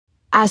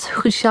As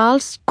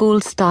Khushal's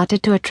school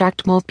started to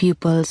attract more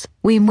pupils,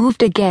 we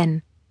moved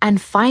again and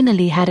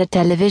finally had a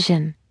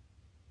television.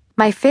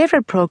 My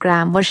favorite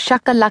program was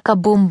Shakalaka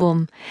Boom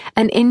Boom,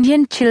 an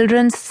Indian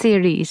children's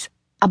series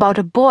about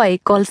a boy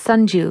called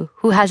Sanju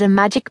who has a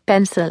magic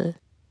pencil.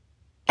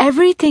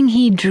 Everything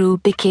he drew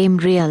became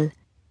real.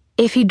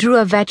 If he drew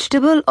a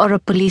vegetable or a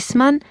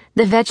policeman,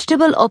 the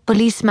vegetable or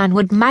policeman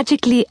would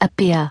magically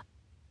appear.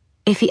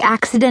 If he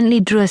accidentally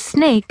drew a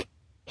snake,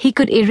 he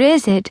could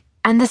erase it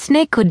and the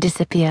snake would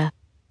disappear.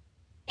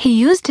 He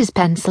used his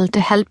pencil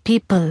to help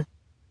people.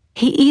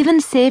 He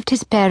even saved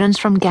his parents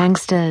from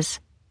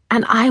gangsters,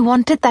 and I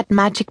wanted that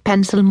magic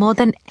pencil more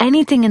than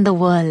anything in the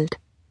world.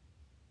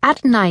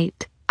 At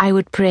night, I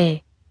would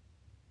pray,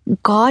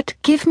 "God,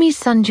 give me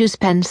Sanju's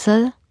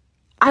pencil.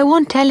 I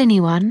won't tell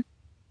anyone.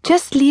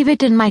 Just leave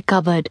it in my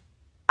cupboard.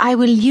 I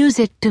will use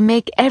it to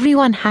make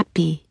everyone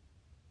happy."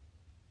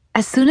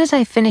 As soon as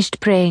I finished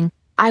praying,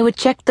 I would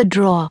check the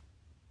drawer.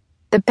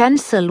 The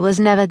pencil was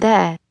never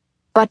there,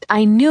 but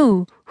I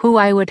knew who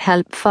I would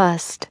help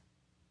first.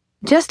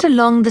 Just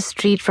along the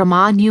street from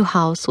our new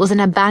house was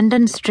an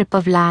abandoned strip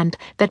of land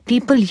that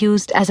people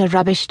used as a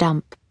rubbish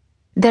dump.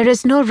 There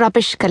is no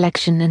rubbish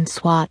collection in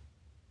Swat.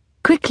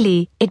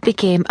 Quickly, it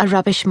became a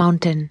rubbish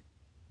mountain.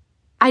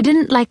 I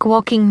didn't like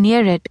walking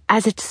near it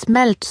as it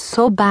smelled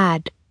so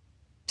bad.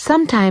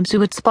 Sometimes we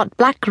would spot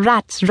black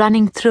rats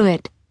running through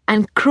it,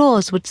 and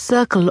crows would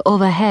circle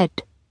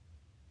overhead.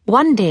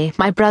 One day,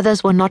 my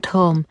brothers were not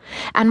home,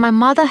 and my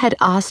mother had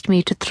asked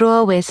me to throw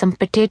away some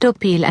potato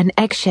peel and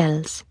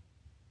eggshells.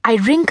 I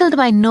wrinkled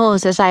my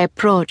nose as I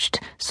approached,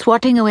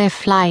 swatting away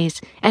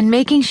flies and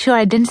making sure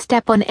I didn't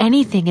step on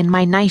anything in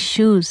my nice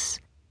shoes.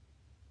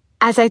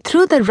 As I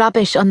threw the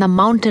rubbish on the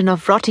mountain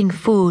of rotting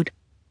food,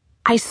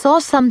 I saw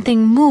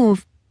something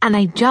move and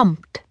I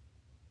jumped.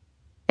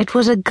 It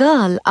was a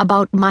girl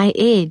about my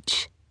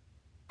age.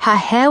 Her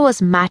hair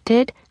was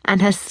matted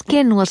and her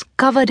skin was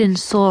covered in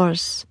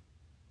sores.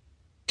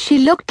 She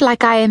looked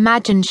like I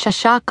imagined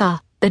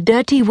Shashaka, the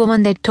dirty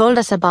woman they told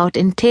us about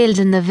in tales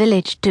in the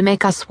village to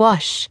make us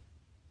wash.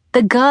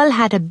 The girl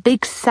had a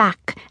big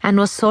sack and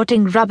was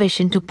sorting rubbish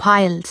into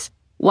piles,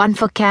 one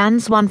for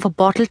cans, one for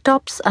bottle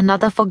tops,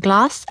 another for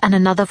glass, and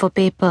another for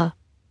paper.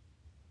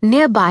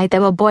 Nearby,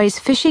 there were boys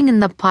fishing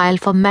in the pile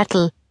for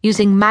metal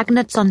using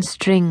magnets on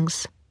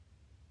strings.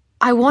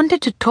 I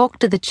wanted to talk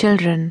to the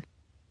children,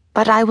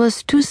 but I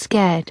was too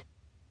scared.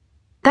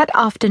 That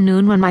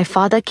afternoon, when my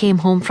father came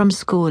home from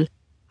school,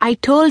 I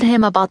told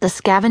him about the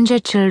scavenger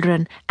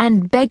children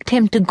and begged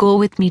him to go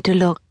with me to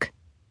look.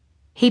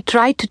 He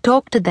tried to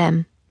talk to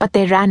them, but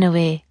they ran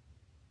away.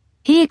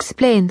 He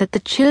explained that the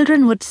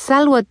children would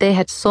sell what they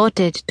had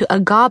sorted to a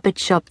garbage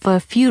shop for a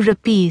few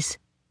rupees.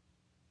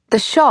 The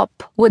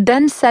shop would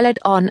then sell it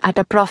on at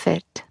a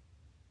profit.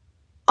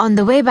 On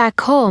the way back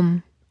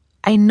home,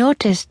 I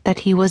noticed that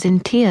he was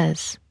in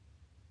tears.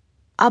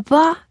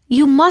 "Abba,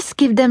 you must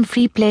give them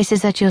free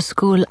places at your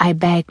school," I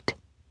begged.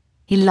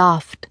 He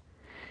laughed.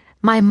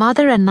 My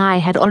mother and I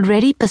had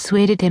already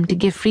persuaded him to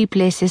give free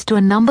places to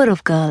a number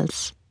of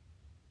girls.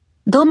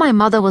 Though my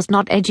mother was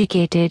not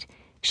educated,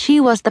 she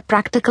was the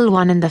practical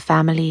one in the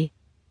family,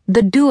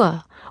 the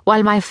doer,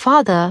 while my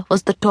father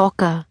was the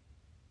talker.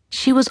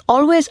 She was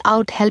always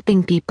out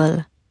helping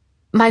people.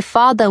 My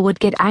father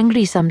would get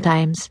angry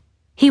sometimes.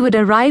 He would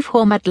arrive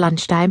home at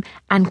lunchtime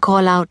and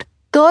call out,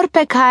 "Tor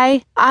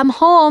pekhai, I'm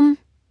home,"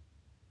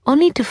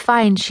 only to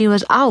find she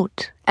was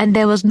out and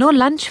there was no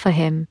lunch for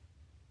him.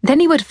 Then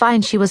he would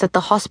find she was at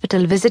the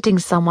hospital visiting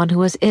someone who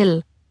was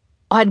ill,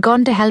 or had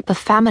gone to help a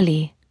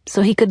family,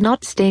 so he could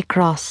not stay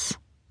cross.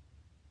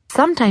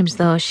 Sometimes,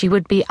 though, she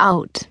would be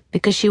out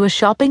because she was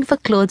shopping for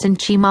clothes in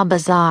Chima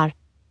Bazaar,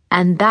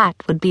 and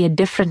that would be a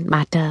different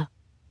matter.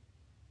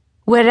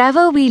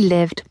 Wherever we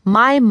lived,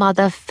 my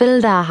mother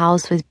filled our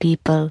house with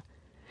people.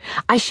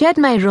 I shared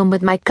my room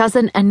with my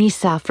cousin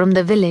Anisa from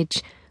the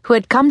village, who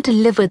had come to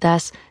live with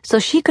us so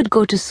she could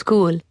go to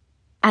school,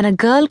 and a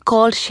girl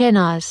called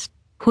Shenaz,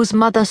 whose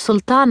mother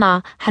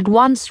Sultana had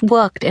once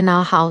worked in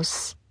our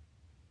house.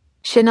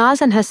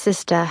 Shenaz and her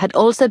sister had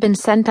also been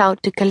sent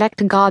out to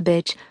collect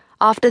garbage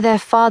after their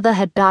father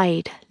had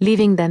died,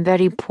 leaving them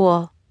very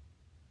poor.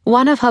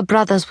 One of her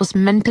brothers was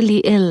mentally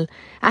ill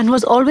and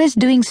was always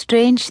doing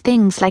strange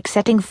things like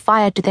setting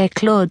fire to their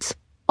clothes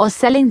or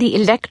selling the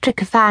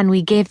electric fan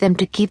we gave them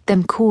to keep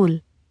them cool.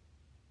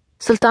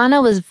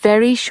 Sultana was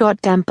very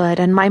short-tempered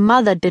and my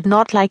mother did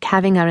not like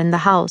having her in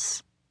the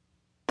house.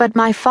 But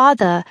my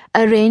father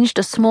arranged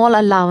a small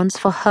allowance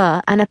for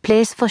her and a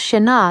place for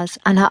Shenaz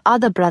and her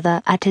other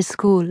brother at his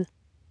school.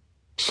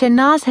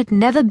 Shenaz had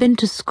never been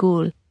to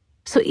school,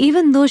 so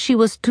even though she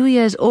was 2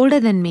 years older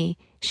than me,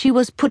 she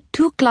was put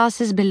 2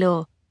 classes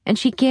below, and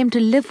she came to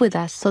live with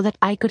us so that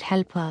I could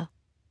help her.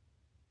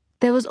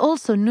 There was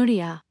also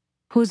Nuria,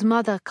 whose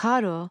mother,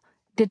 Karo,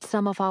 did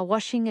some of our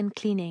washing and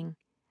cleaning,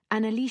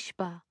 and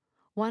Alishba,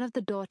 one of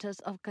the daughters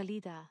of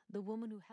Khalida, the woman who